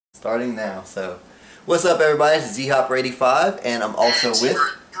Starting now. So, what's up, everybody? It's G-hoppin 85, and I'm also with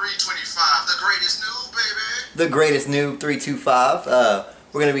 325, the greatest noob, baby. The Greatest Noob 325.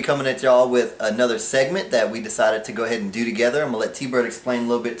 We're going to be coming at y'all with another segment that we decided to go ahead and do together. I'm going to let T-Bird explain a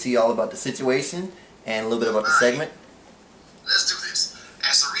little bit to y'all about the situation and a little bit about the segment. Let's do this.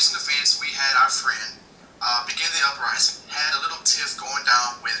 As the recent events, we had our friend begin the uprising, had a little tiff going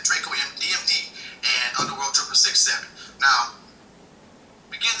down with Draco DMD and Underworld 667. Now,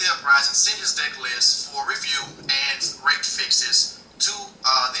 begin the uprising, sent his deck list for review and rate fixes to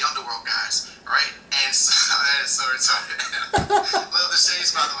the Underworld guys, right? And so, sorry. Love the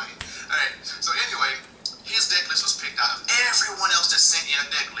shades, by the way. Alright, so anyway, his deck list was picked out of everyone else that sent in a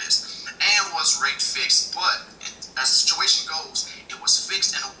deck list and was rate fixed, but as the situation goes, it was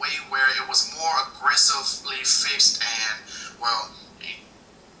fixed in a way where it was more aggressively fixed and, well,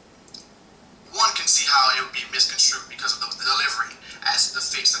 one can see how it would be misconstrued because of the delivery as the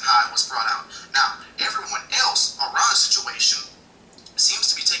fix and how it was brought out. Now, everyone else around the situation seems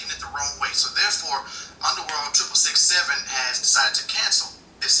to be taking it the wrong way, so therefore Underworld 667 has decided to cancel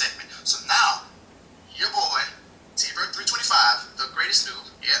this segment. So now, your boy, T-Bird 325, the greatest noob,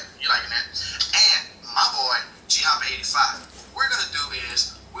 yep, you liking that, and my boy, G-hoppin 85, what we're going to do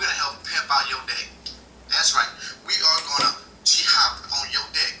is, we're going to help pimp out your deck. That's right, we are going to G-hop on your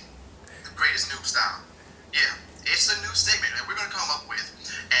deck, the greatest noob style. Yeah, it's a new statement that we're going to come up with,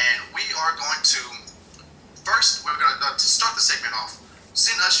 and we are going to, first, we're going to start the segment off,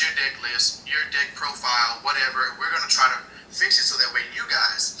 send us your deck list, your deck profile, whatever. We're going to try to fix it so that way you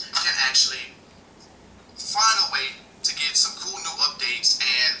guys can actually find a way to get some cool new updates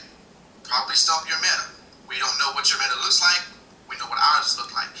and probably stomp your meta. We don't know what your meta looks like. We know what ours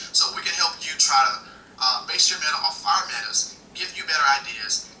look like. So we can help you try to base your meta off our metas, give you better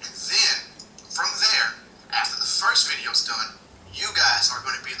ideas, and then from there, after the first video is done, you guys are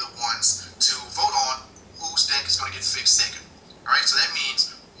going to be the ones to vote on whose deck is going to get fixed second. Alright, so that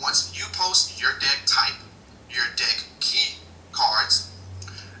means once you post your deck type, your deck key cards,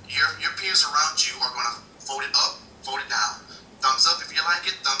 your peers around you are going to vote it up, vote it down. Thumbs up if you like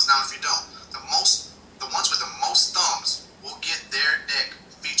it, thumbs down if you don't. The ones with the most thumbs will get their deck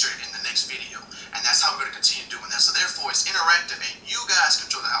featured in the next video. And that's how we're going to continue doing that. So therefore, it's interactive and you guys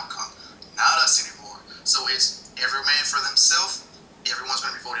control the outcome, not us anymore. So it's every man for themselves. Everyone's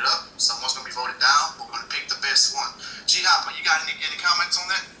going to be voted up. Someone's going to be voted down. We're going to pick the best one. G-hoppin, you got any comments on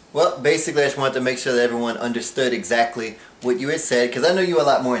that? Well, basically, I just wanted to make sure that everyone understood exactly what you had said, because I know you're a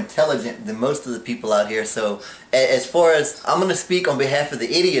lot more intelligent than most of the people out here. So, as far as, I'm going to speak on behalf of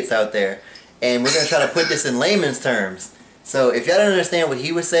the idiots out there, and we're going to try to put this in layman's terms. So, if y'all don't understand what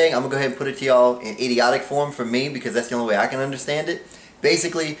he was saying, I'm going to go ahead and put it to y'all in idiotic form for me, because that's the only way I can understand it.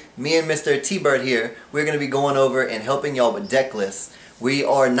 Basically, me and Mr. T-Bird here, we're going to be going over and helping y'all with deck lists. We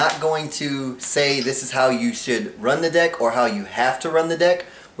are not going to say this is how you should run the deck or how you have to run the deck.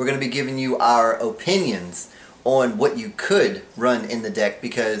 We're going to be giving you our opinions on what you could run in the deck,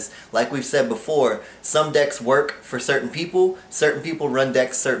 because like we've said before, some decks work for certain people run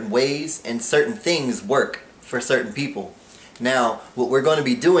decks certain ways, and certain things work for certain people. Now, what we're going to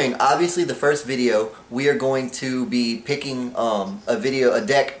be doing, obviously the first video, we are going to be picking a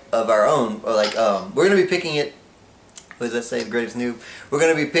deck of our own, or like, we're going to be picking it, what does that say, the greatest noob? We're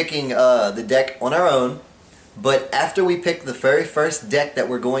going to be picking the deck on our own, but after we pick the very first deck that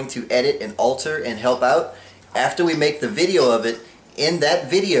we're going to edit and alter and help out, after we make the video of it, in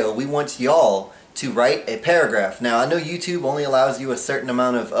that video, we want y'all to write a paragraph. Now, I know YouTube only allows you a certain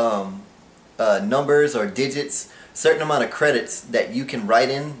amount of numbers or digits, certain amount of credits that you can write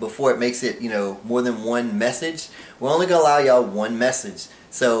in before it makes it, more than one message. We're only going to allow y'all one message.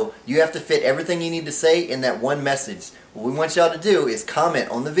 So you have to fit everything you need to say in that one message. What we want y'all to do is comment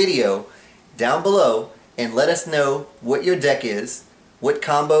on the video down below and let us know what your deck is, what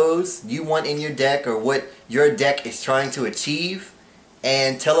combos you want in your deck, or what your deck is trying to achieve,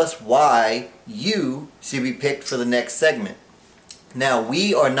 and tell us why you should be picked for the next segment. Now,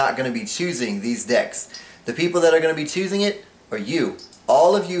 we are not going to be choosing these decks. The people that are going to be choosing it are you.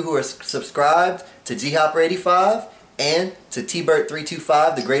 All of you who are subscribed to G-hoppin 85 and to T-Bird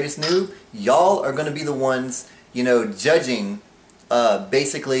 325, the greatest noob, y'all are going to be the ones, judging,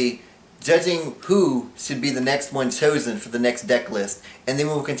 basically judging who should be the next one chosen for the next deck list, and then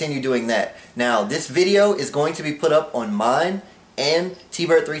we'll continue doing that. Now, this video is going to be put up on mine and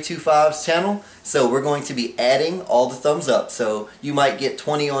T-Bird 325's channel, so we're going to be adding all the thumbs up. So you might get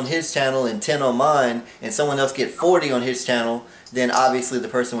 20 on his channel and 10 on mine, and someone else get 40 on his channel, then obviously the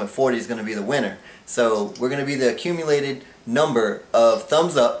person with 40 is going to be the winner. So we're going to be the accumulated number of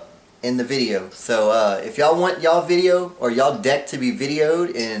thumbs up in the video. So if y'all want y'all video or y'all deck to be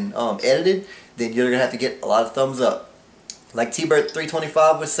videoed and edited, then you're gonna have to get a lot of thumbs up. Like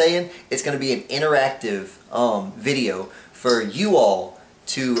T-Bert325 was saying, it's gonna be an interactive video for you all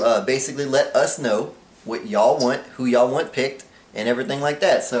to basically let us know what y'all want, who y'all want picked, and everything like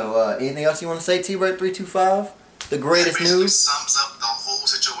that. So anything else you want to say, T-Bert325? The greatest basically news? Sums up the whole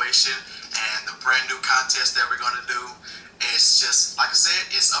situation and the brand new contest that we're going to do. It's just, like I said,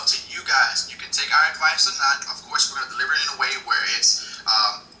 it's up to you guys. You can take our advice or not. Of course, we're going to deliver it in a way where it's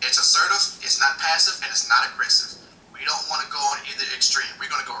assertive, it's not passive, and it's not aggressive. We don't want to go on either extreme.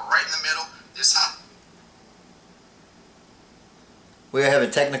 We're going to go right in the middle. This how. We're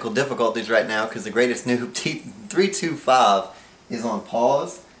having technical difficulties right now because the greatest noob T325 is on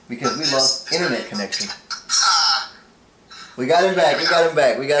pause because we lost internet connection. We got him back. We got him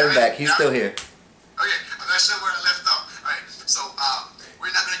back. We got him back. He's still here. Okay, I'm not sure where I left off. All right, so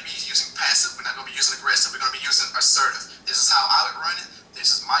we're not going to be using passive. We're not going to be using aggressive. We're going to be using assertive. This is how I would run it.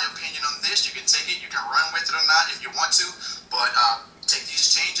 This is my opinion on this. You can take it. You can run with it or not if you want to. But take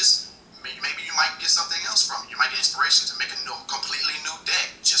these changes. Maybe you might get something else from it. You might get inspiration to make a completely new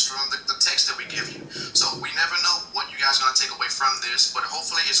deck just from the text that we give you. So we never know what you guys are going to take away from this, but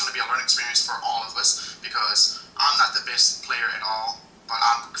hopefully it's going to be a learning experience for all of us because I'm not the best player at all, but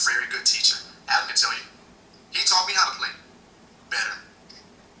I'm a very good teacher. Adam can tell you. He taught me how to play better.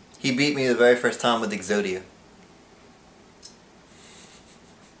 He beat me the very first time with Exodia.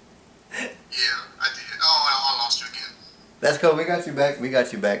 Yeah, I did. Oh, I lost you again. That's cool. We got you back. We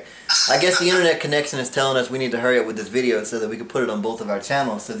got you back. I guess the internet connection is telling us we need to hurry up with this video so that we can put it on both of our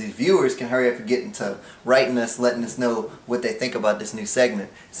channels so these viewers can hurry up and get into writing us, letting us know what they think about this new segment.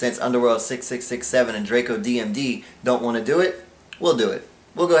 Since Underworld6667 and Draco DMD don't want to do it, we'll do it.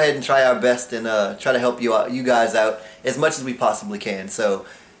 We'll go ahead and try our best and try to help you guys out as much as we possibly can. So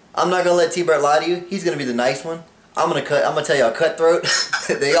I'm not gonna let T-Bert lie to you. He's gonna be the nice one. I'm gonna tell y'all cutthroat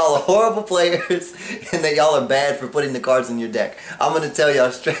that y'all are horrible players and that y'all are bad for putting the cards in your deck. I'm gonna tell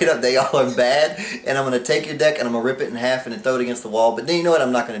y'all straight up that y'all are bad, and I'm gonna take your deck and I'm gonna rip it in half and then throw it against the wall. But then you know what?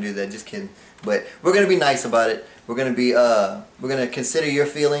 I'm not gonna do that. Just kidding. But we're gonna be nice about it. We're gonna consider your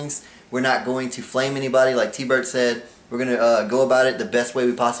feelings. We're not going to flame anybody like T-Bert said. We're gonna go about it the best way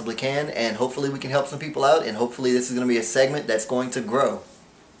we possibly can, and hopefully we can help some people out. And hopefully this is gonna be a segment that's going to grow.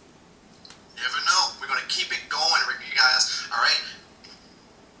 You never know. We're gonna keep it going, you guys. All right.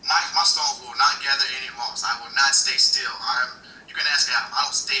 My stones will not gather any moss. I will not stay still. You can ask Adam. I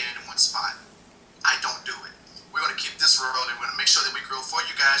don't stay in one spot. I don't do it. We're gonna keep this rolling. We're gonna make sure that we grow for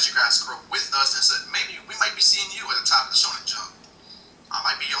you guys. You guys grow with us, and so maybe we might be seeing you at the top of the Shonen Jump. I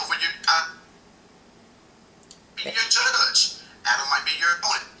might be over your. Be your judge. Adam might be your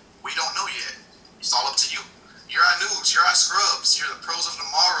opponent. We don't know yet. It's all up to you. You're our noobs. You're our scrubs. You're the pros of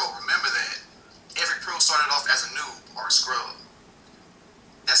tomorrow. Remember that. Every pro started off as a noob or a scrub.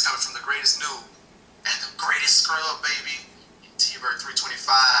 That's coming from the greatest noob and the greatest scrub, baby.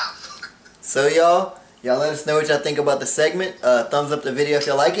 T-Bert325. So y'all let us know what y'all think about the segment. Thumbs up the video if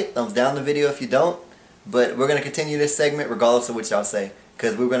y'all like it. Thumbs down the video if you don't. But we're gonna continue this segment regardless of what y'all say,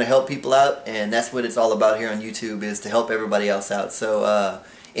 because we're gonna help people out, and that's what it's all about here on YouTube, is to help everybody else out. So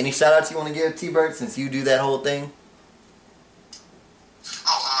any shout outs you want to give, T-Bert, since you do that whole thing?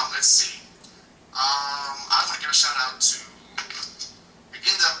 Oh, let's see. I want to give a shout out to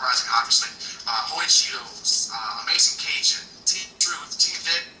Begin the Uprising, obviously. Holy Cheetos, Amazing Cajun, Team Truth, Team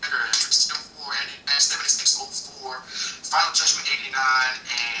Decker, Trick 4, Andy 7604, Final Judgment 89,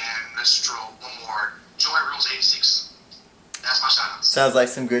 and let's draw one more. Joy Rules 86. That's my shout outs. Sounds like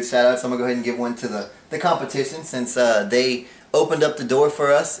some good shout outs. I'm gonna go ahead and give one to the competition, since they opened up the door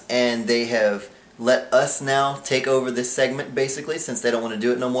for us and they have let us now take over this segment, basically, since they don't want to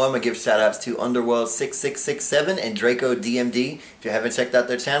do it no more. I'm going to give shout-outs to Underworld6667 and Draco DMD. If you haven't checked out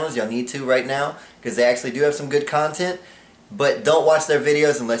their channels, y'all need to right now, because they actually do have some good content. But don't watch their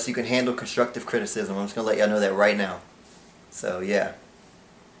videos unless you can handle constructive criticism. I'm just going to let y'all know that right now. So, yeah.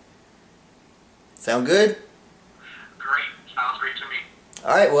 Sound good? Great. Sounds great to me.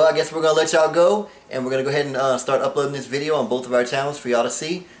 Alright, well, I guess we're going to let y'all go, and we're going to go ahead and start uploading this video on both of our channels for y'all to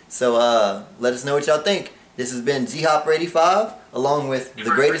see. So, let us know what y'all think. This has been G-Hopper85, along with the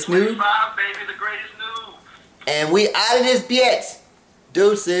Greatest Noob. Baby, the Greatest Noob. And we out of this bitch.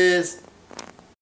 Deuces.